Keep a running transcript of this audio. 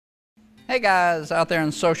Hey guys out there in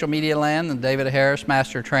social media land, I'm David Harris,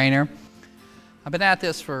 Master Trainer. I've been at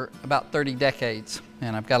this for about 30 decades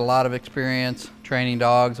and I've got a lot of experience training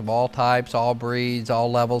dogs of all types, all breeds, all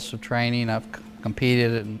levels of training. I've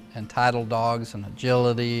competed in titled dogs and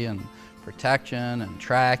agility and protection and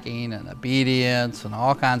tracking and obedience and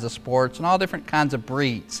all kinds of sports and all different kinds of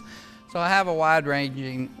breeds. So I have a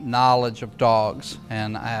wide-ranging knowledge of dogs,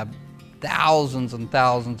 and I have thousands and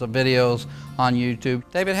thousands of videos on YouTube.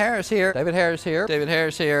 David Harris here, David Harris here, David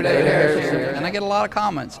Harris here, David Harris here. And I get a lot of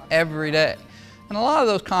comments every day. And a lot of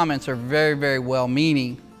those comments are very, very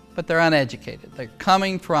well-meaning, but they're uneducated. They're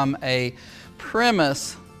coming from a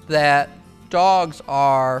premise that dogs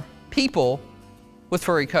are people with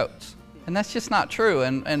furry coats. And that's just not true.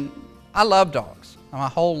 And I love dogs. My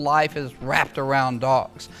whole life is wrapped around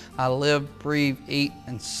dogs. I live, breathe, eat,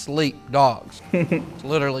 and sleep dogs.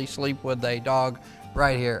 Literally sleep with a dog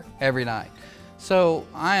right here every night. So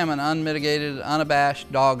I am an unmitigated, unabashed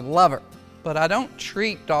dog lover. But I don't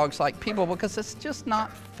treat dogs like people because it's just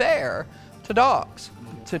not fair to dogs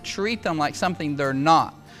to treat them like something they're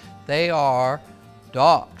not. They are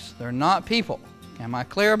dogs. They're not people. Am I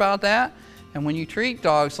clear about that? And when you treat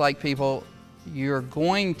dogs like people, you're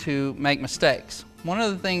going to make mistakes. One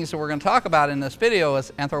of the things that we're going to talk about in this video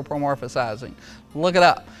is anthropomorphizing. Look it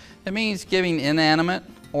up. It means giving inanimate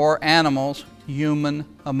or animals human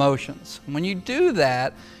emotions. And when you do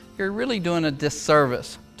that, you're really doing a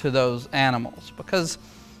disservice to those animals because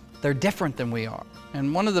they're different than we are.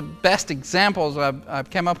 And one of the best examples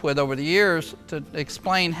I've come up with over the years to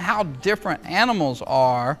explain how different animals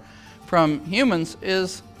are from humans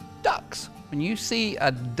is ducks. When you see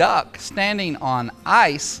a duck standing on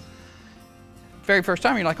ice, very first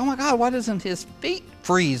time you're like, oh my God, why doesn't his feet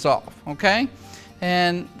freeze off, okay?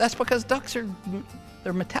 And that's because ducks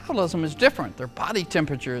their metabolism is different. Their body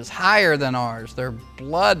temperature is higher than ours. Their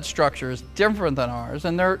blood structure is different than ours,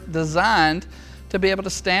 and they're designed to be able to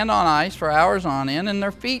stand on ice for hours on end, and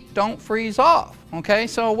their feet don't freeze off, okay?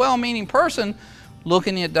 So a well-meaning person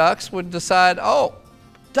looking at ducks would decide, oh,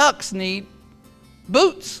 ducks need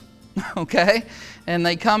boots, okay? And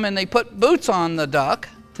they come and they put boots on the duck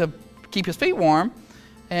to keep his feet warm,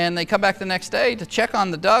 and they come back the next day to check on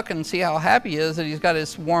the duck and see how happy he is that he's got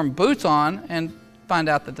his warm boots on, and find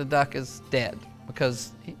out that the duck is dead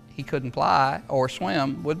because he couldn't fly or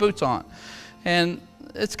swim with boots on. And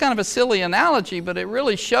it's kind of a silly analogy, but it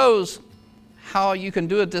really shows how you can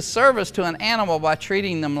do a disservice to an animal by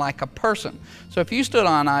treating them like a person. So if you stood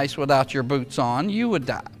on ice without your boots on, you would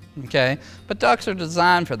die, okay? But ducks are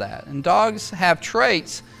designed for that, and dogs have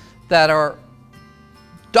traits that are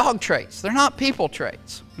dog traits. They're not people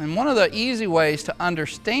traits. And one of the easy ways to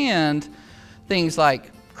understand things like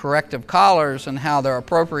corrective collars and how they're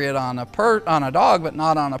appropriate on a dog but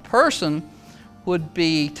not on a person would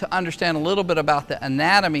be to understand a little bit about the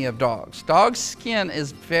anatomy of dogs. Dogs' skin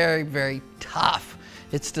is very, very tough.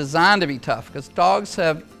 It's designed to be tough because dogs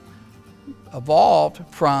have evolved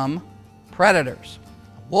from predators,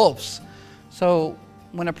 wolves. So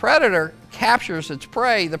when a predator captures its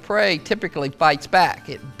prey, the prey typically fights back.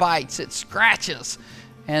 It bites, it scratches.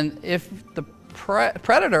 And if the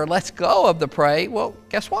predator lets go of the prey, well,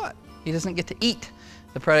 guess what? He doesn't get to eat.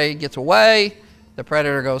 The prey gets away, the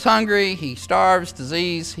predator goes hungry, he starves,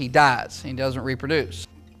 disease, he dies, he doesn't reproduce.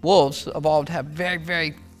 Wolves evolved to have very,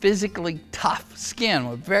 very physically tough skin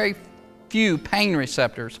with very few pain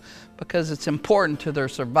receptors because it's important to their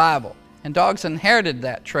survival. And dogs inherited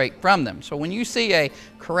that trait from them. So when you see a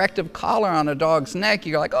corrective collar on a dog's neck,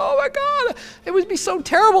 you're like, oh my God, it would be so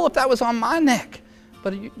terrible if that was on my neck.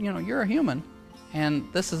 But you know, you're a human and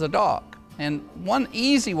this is a dog. And one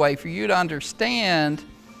easy way for you to understand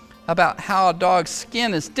about how a dog's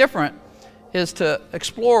skin is different is to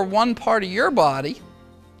explore one part of your body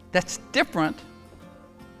that's different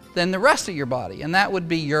than the rest of your body, and that would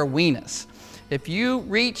be your Wenus. If you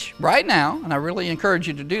reach right now, and I really encourage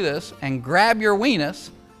you to do this, and grab your Wenus,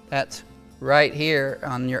 that's right here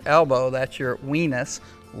on your elbow, that's your Wenus,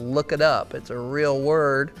 look it up, it's a real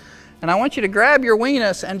word. And I want you to grab your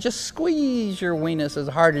Wenus and just squeeze your Wenus as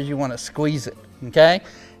hard as you want to squeeze it, okay?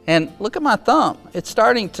 And look at my thumb, it's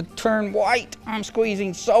starting to turn white. I'm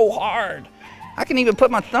squeezing so hard. I can even put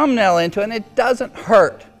my thumbnail into it and it doesn't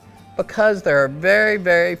hurt because there are very,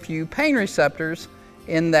 very few pain receptors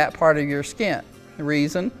in that part of your skin. The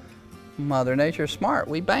reason? Mother Nature's smart.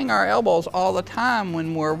 We bang our elbows all the time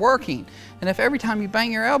when we're working. And if every time you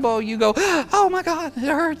bang your elbow you go, oh my God, it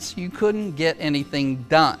hurts, you couldn't get anything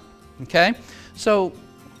done, okay? So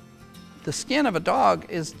the skin of a dog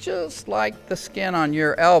is just like the skin on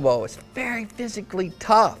your elbow. It's very physically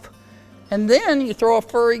tough. And then you throw a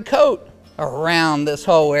furry coat around this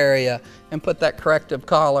whole area and put that corrective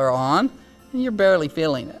collar on, and you're barely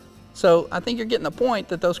feeling it. So I think you're getting the point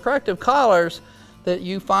that those corrective collars that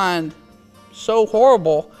you find so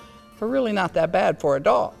horrible are really not that bad for a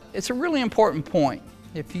dog. It's a really important point.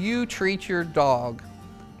 If you treat your dog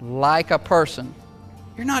like a person,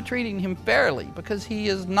 you're not treating him fairly, because he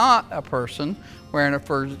is not a person wearing a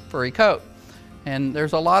furry coat. And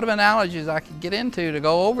there's a lot of analogies I could get into to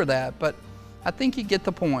go over that, but I think you get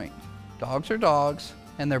the point. Dogs are dogs,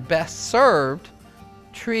 and they're best served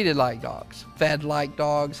treated like dogs, fed like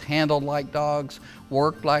dogs, handled like dogs,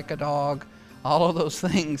 worked like a dog. All of those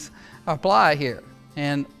things apply here.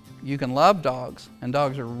 And you can love dogs, and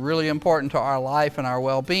dogs are really important to our life and our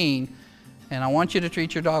well-being, and I want you to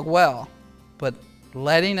treat your dog well, but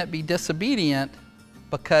letting it be disobedient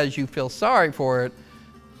because you feel sorry for it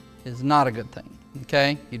is not a good thing,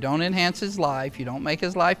 okay? You don't enhance his life, you don't make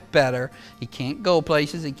his life better. He can't go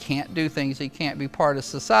places, he can't do things, he can't be part of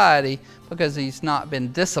society because he's not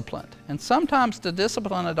been disciplined. And sometimes to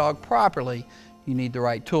discipline a dog properly, you need the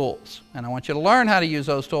right tools. And I want you to learn how to use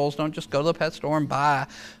those tools. Don't just go to the pet store and buy,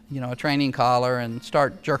 a training collar and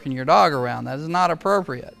start jerking your dog around. That is not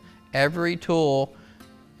appropriate. Every tool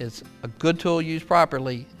is a good tool used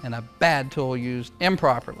properly and a bad tool used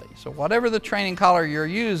improperly. So whatever the training collar you're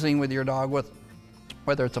using with your dog,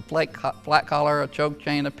 whether it's a flat collar, a choke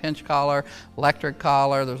chain, a pinch collar, electric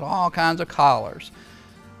collar, there's all kinds of collars.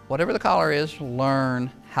 Whatever the collar is,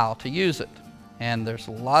 learn how to use it. And there's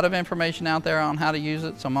a lot of information out there on how to use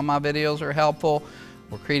it. Some of my videos are helpful.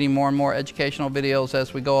 We're creating more and more educational videos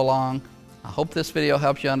as we go along. I hope this video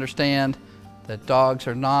helps you understand that dogs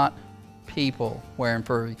are not people wearing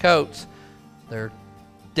furry coats. They're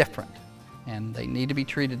different, and they need to be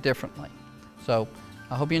treated differently. So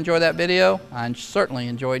I hope you enjoyed that video. I certainly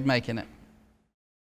enjoyed making it.